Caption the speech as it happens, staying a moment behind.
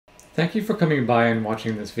Thank you for coming by and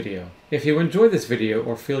watching this video. If you enjoyed this video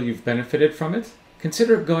or feel you've benefited from it,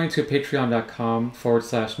 consider going to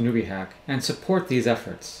patreon.com/newbiehack and support these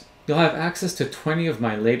efforts. You'll have access to 20 of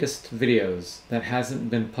my latest videos that hasn't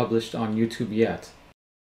been published on YouTube yet.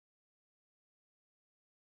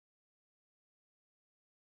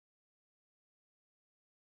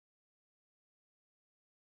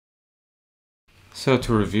 So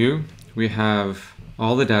to review, we have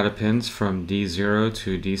all the data pins from D0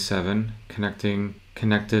 to D7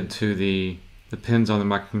 connected to the pins on the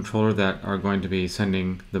microcontroller that are going to be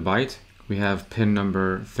sending the byte. We have pin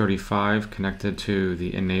number 35 connected to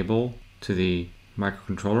the enable to the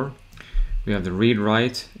microcontroller. We have the read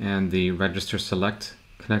write and the register select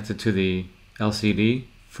connected to the LCD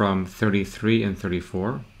from 33 and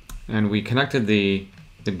 34. And we connected the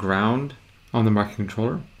ground on the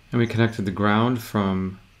microcontroller. And we connected the ground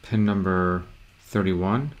from pin number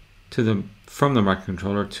 31 from the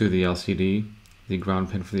microcontroller to the LCD, the ground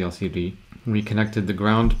pin for the LCD. We connected the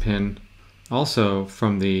ground pin also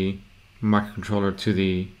from the microcontroller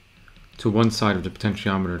to one side of the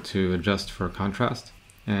potentiometer to adjust for contrast,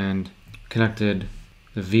 and connected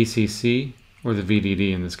the VCC, or the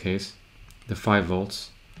VDD in this case, the 5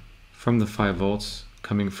 volts, from the 5 volts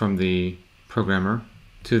coming from the programmer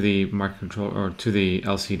to the microcontroller or to the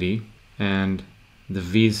LCD, and the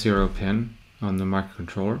V0 pin on the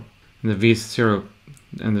microcontroller. And the V0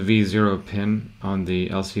 pin on the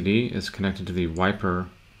LCD is connected to the wiper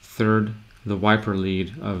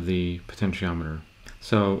lead of the potentiometer.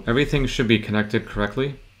 So everything should be connected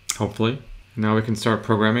correctly, hopefully. Now we can start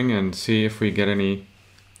programming and see if we get any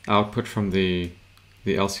output from the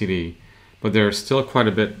LCD. But there's still quite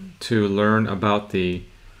a bit to learn about the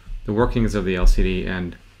workings of the LCD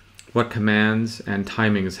and what commands and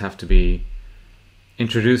timings have to be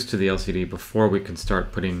introduced to the LCD before we can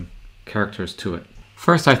start putting characters to it.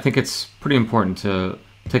 First, I think it's pretty important to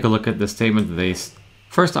take a look at the statement that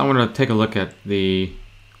First, I want to take a look at the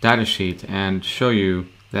datasheet and show you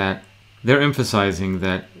that they're emphasizing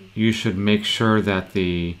that you should make sure that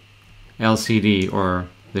the LCD, or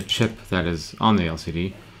the chip that is on the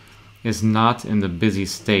LCD, is not in the busy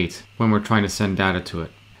state when we're trying to send data to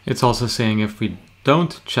it. It's also saying if we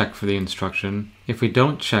don't check for the instruction, if we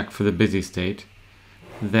don't check for the busy state,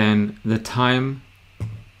 then the time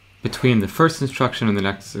between the first instruction and the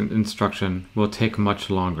next instruction will take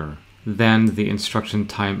much longer than the instruction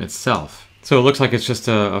time itself. So it looks like it's just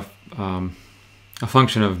a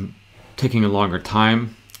function of taking a longer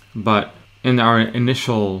time, but in our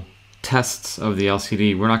initial tests of the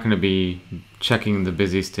LCD, we're not going to be checking the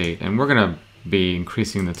busy state, and we're going to be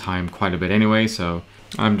increasing the time quite a bit anyway, so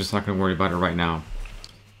I'm just not going to worry about it right now.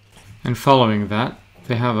 And following that,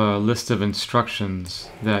 they have a list of instructions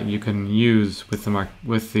that you can use with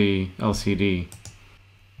the LCD.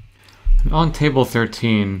 On table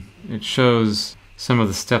 13, it shows some of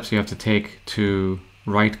the steps you have to take to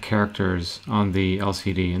write characters on the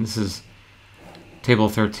LCD. And this is table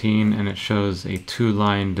 13, and it shows a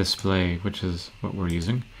 2-line display, which is what we're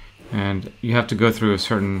using. And you have to go through a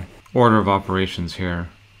certain order of operations here.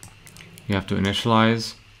 You have to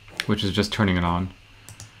initialize, which is just turning it on.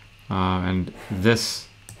 And this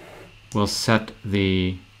will set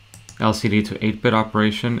the LCD to 8-bit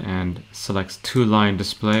operation and selects 2-line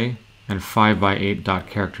display and 5x8 dot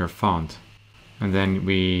character font. And then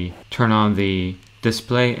we turn on the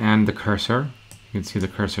display and the cursor. You can see the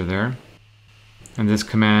cursor there. And this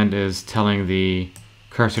command is telling the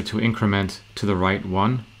cursor to increment to the right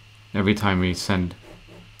 1 every time we send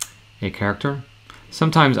a character.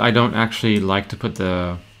 Sometimes I don't actually like to put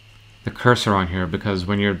the cursor on here, because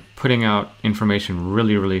when you're putting out information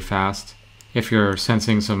really fast, if you're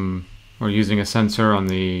sensing or using a sensor on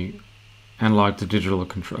the analog to digital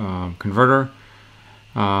converter,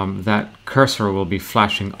 that cursor will be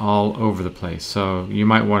flashing all over the place. So you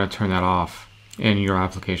might want to turn that off in your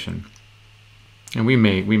application. And we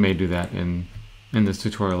may do that in this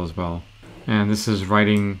tutorial as well. And this is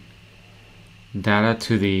writing data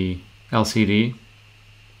to the LCD.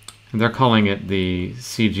 And they're calling it the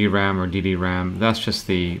CG RAM or DD RAM. That's just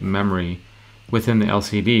the memory within the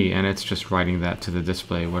LCD, and it's just writing that to the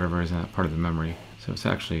display, whatever is in that part of the memory. So it's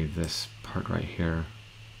actually this part right here.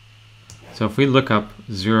 So if we look up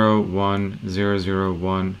 0100100,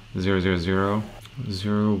 0100100,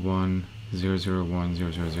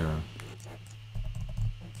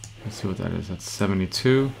 let's see what that is. That's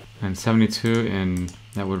 72, and 72 in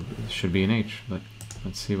should be an H, but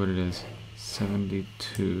let's see what it is.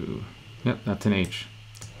 72. Yep, that's an H.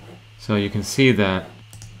 So you can see that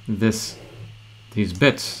these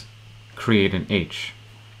bits create an H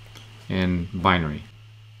in binary.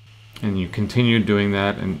 And you continue doing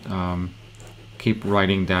that and keep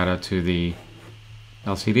writing data to the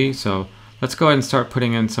LCD. So let's go ahead and start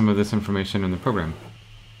putting in some of this information in the program.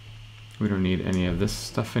 We don't need any of this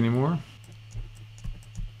stuff anymore.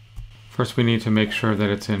 First, we need to make sure that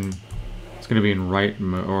it's going to be in write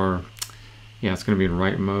mode, it's going to be in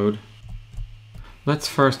write mode. Let's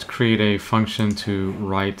first create a function to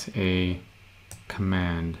write a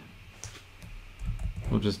command.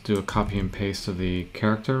 We'll just do a copy and paste of the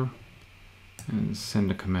character and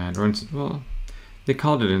send a command. Or, well, they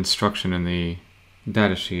called it instruction in the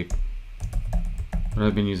datasheet, but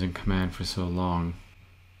I've been using command for so long.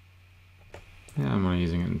 Yeah, I'm only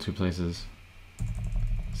using it in 2 places.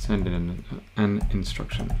 Send it in an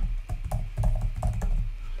instruction.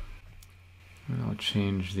 And I'll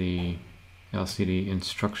change the LCD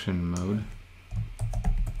instruction mode.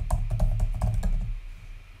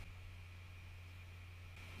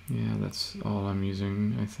 Yeah, that's all I'm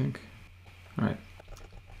using, I think. Alright,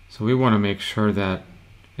 so we want to make sure that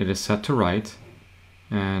it is set to write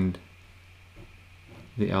and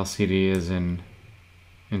the LCD is in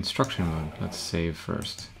instruction mode. Let's save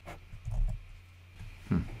first.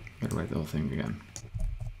 Gotta write the whole thing again.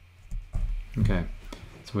 Okay,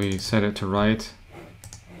 so we set it to write,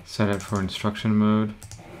 set it for instruction mode,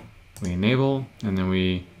 we enable, and then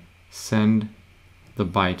we send the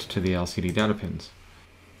byte to the LCD data pins.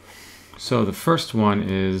 So the first one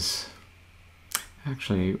is,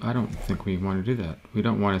 actually, I don't think we want to do that. We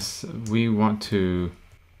don't want to, we want to,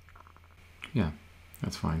 yeah,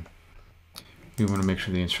 that's fine. We want to make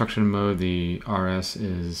sure the instruction mode, the RS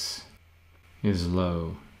is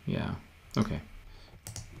low. Yeah, okay.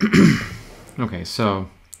 Okay, so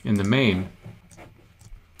in the main,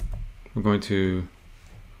 I'm going to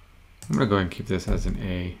go ahead and keep this as an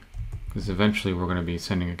A, because eventually we're going to be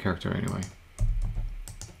sending a character anyway.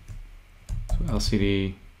 So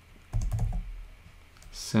LCD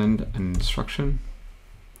send an instruction,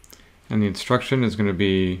 and the instruction is going to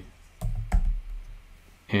be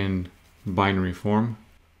in binary form.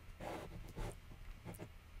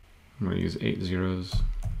 I'm going to use 8 zeros.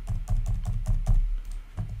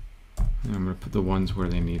 And I'm going to put the ones where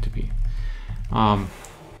they need to be.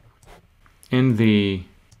 In the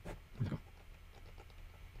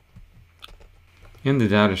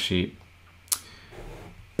data sheet,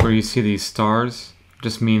 where you see these stars,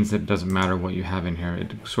 just means that it doesn't matter what you have in here.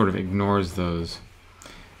 It sort of ignores those.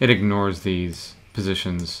 It ignores these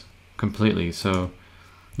positions completely. So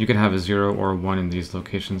you could have a 0 or a 1 in these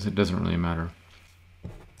locations. It doesn't really matter.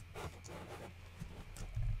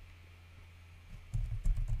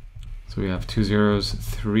 So we have 2 zeros,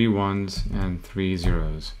 3 ones, and 3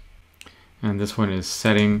 zeros. And this one is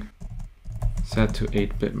set to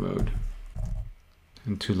 8-bit mode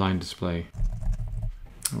and 2-line display.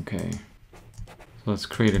 Okay, so let's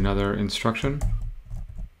create another instruction.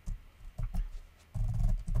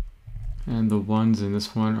 And the ones in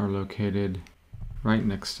this one are located right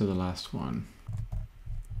next to the last one.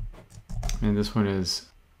 And this one is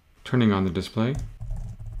turning on the display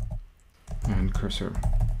and cursor.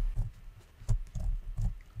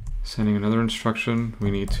 Sending another instruction, we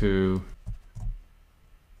need to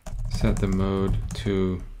set the mode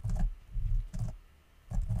to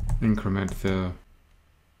increment the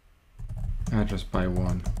address by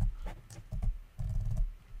 1.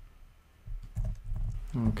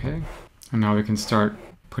 Okay, and now we can start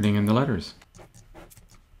putting in the letters.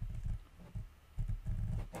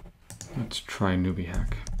 Let's try newbie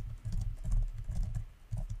hack.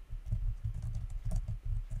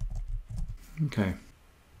 Okay.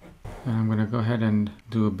 And I'm going to go ahead and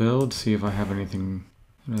do a build, see if I have anything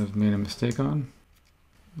that I've made a mistake on.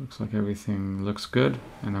 Looks like everything looks good,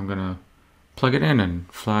 and I'm going to plug it in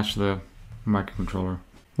and flash the microcontroller.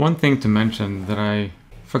 One thing to mention that I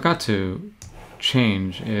forgot to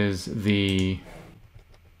change is the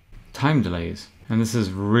time delays, and this is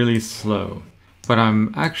really slow. But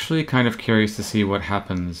I'm actually kind of curious to see what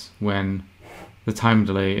happens when the time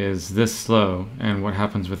delay is this slow and what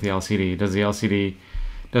happens with the LCD.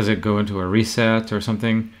 Does it go into a reset or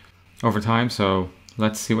something over time? So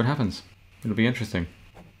let's see what happens. It'll be interesting.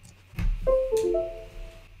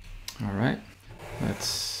 All right,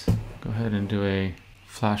 let's go ahead and do a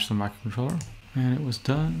flash the microcontroller. And it was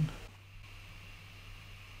done.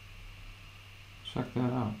 Check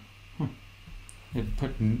that out. It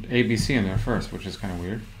put ABC in there first, which is kind of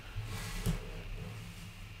weird.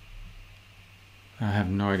 I have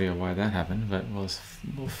no idea why that happened, but we'll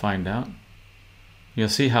find out. You'll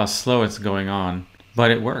see how slow it's going on,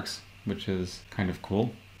 but it works, which is kind of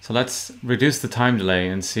cool. So let's reduce the time delay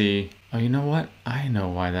and see. Oh, you know what? I know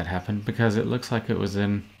why that happened, because it looks like it was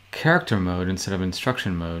in character mode instead of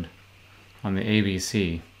instruction mode. on the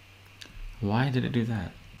ABC. Why did it do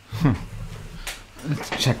that? Let's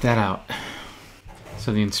check that out.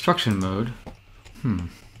 So the instruction mode,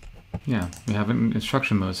 yeah, we have an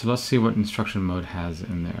instruction mode. So let's see what instruction mode has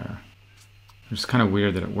in there. It's kind of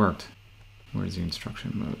weird that it worked. Where's the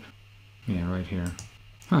instruction mode? Yeah, right here.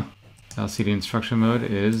 Huh. LCD instruction mode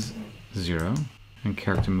is 0 and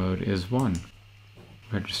character mode is 1.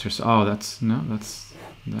 Registers. Oh, that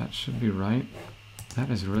should be right. That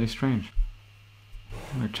is really strange.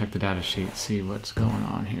 I'm gonna check the data sheet, see what's going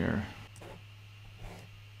on here.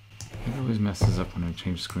 It always messes up when I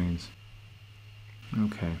change screens.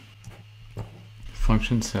 Okay.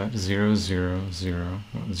 Function set 0, 0, 0.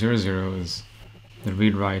 Well, 0, 0 is the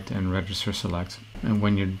read, write, and register select. And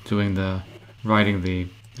when you're doing the writing the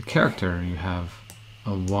character, you have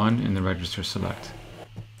a 1 in the register select.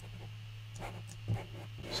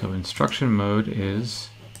 So instruction mode is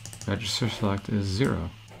register select is 0.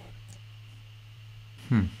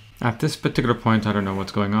 At this particular point, I don't know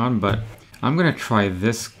what's going on, but I'm going to try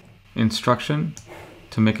this instruction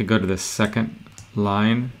to make it go to the second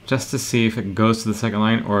line, just to see if it goes to the second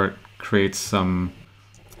line or it creates some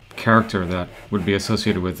character that would be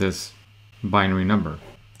associated with this binary number.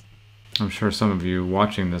 I'm sure some of you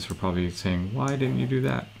watching this are probably saying, why didn't you do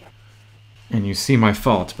that? And you see my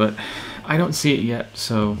fault, but I don't see it yet,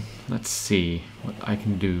 so let's see what I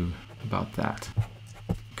can do about that.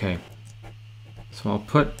 Okay, so I'll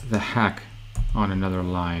put the hack on another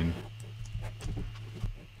line.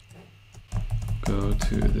 Go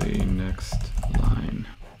to the next line.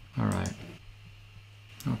 All right.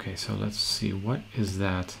 Okay, so let's see, what is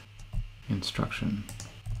that instruction?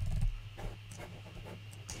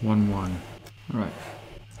 1, 1. All right.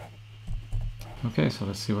 Okay, so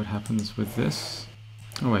let's see what happens with this.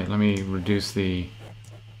 Oh wait, let me reduce these.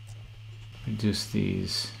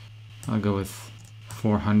 I'll go with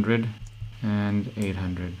 400 and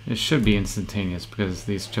 800. It should be instantaneous because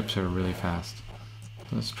these chips are really fast.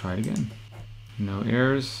 So let's try it again. No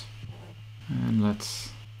errors. And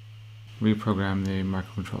let's reprogram the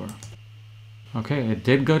microcontroller. Okay, it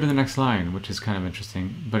did go to the next line, which is kind of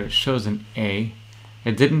interesting, but it shows an A.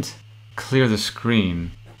 It didn't clear the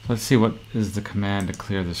screen. Let's see what is the command to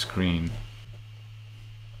clear the screen.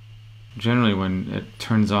 Generally when it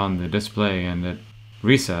turns on the display and it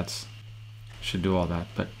resets, it should do all that,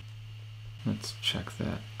 but let's check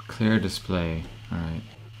that. Clear display. Alright,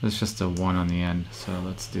 there's just a 1 on the end, so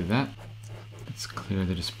let's do that. Let's clear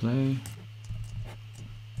the display.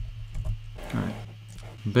 Alright,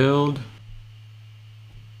 build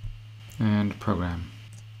and program.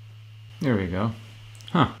 There we go.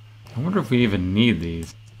 Huh, I wonder if we even need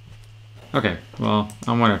these. Okay, well,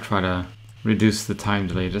 I want to try to reduce the time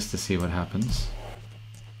delay just to see what happens.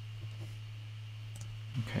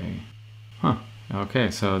 Okay. Huh. Okay,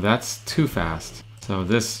 so that's too fast. So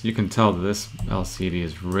this, you can tell that this LCD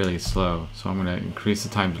is really slow. So I'm going to increase the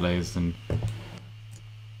time delays and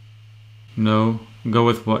go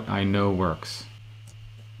with what I know works.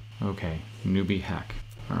 Okay, newbie hack.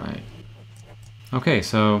 Alright. Okay,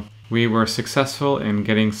 so we were successful in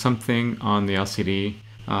getting something on the LCD.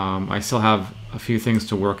 I still have a few things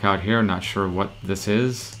to work out here. Not sure what this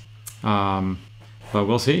is, but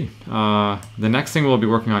we'll see. The next thing we'll be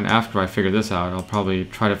working on after I figure this out, I'll probably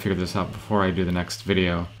try to figure this out before I do the next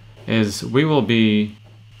video, is we will be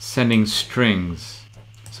sending strings.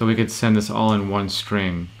 So we could send this all in one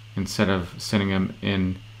string instead of sending them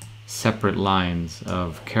in separate lines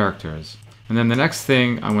of characters. And then the next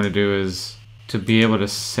thing I want to do is to be able to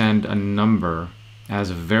send a number as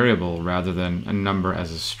a variable rather than a number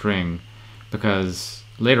as a string, because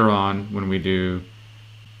later on when we do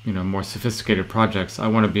more sophisticated projects, I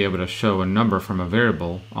want to be able to show a number from a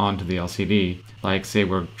variable onto the LCD. Like say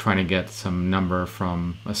we're trying to get some number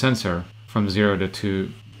from a sensor from 0 to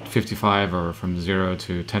 255 or from 0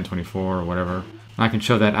 to 1024 or whatever. And I can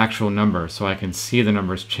show that actual number so I can see the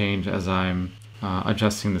numbers change as I'm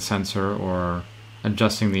adjusting the sensor or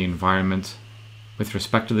adjusting the environment with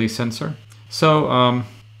respect to the sensor. So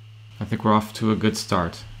I think we're off to a good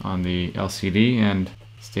start on the LCD, and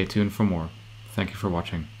stay tuned for more. Thank you for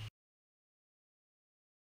watching.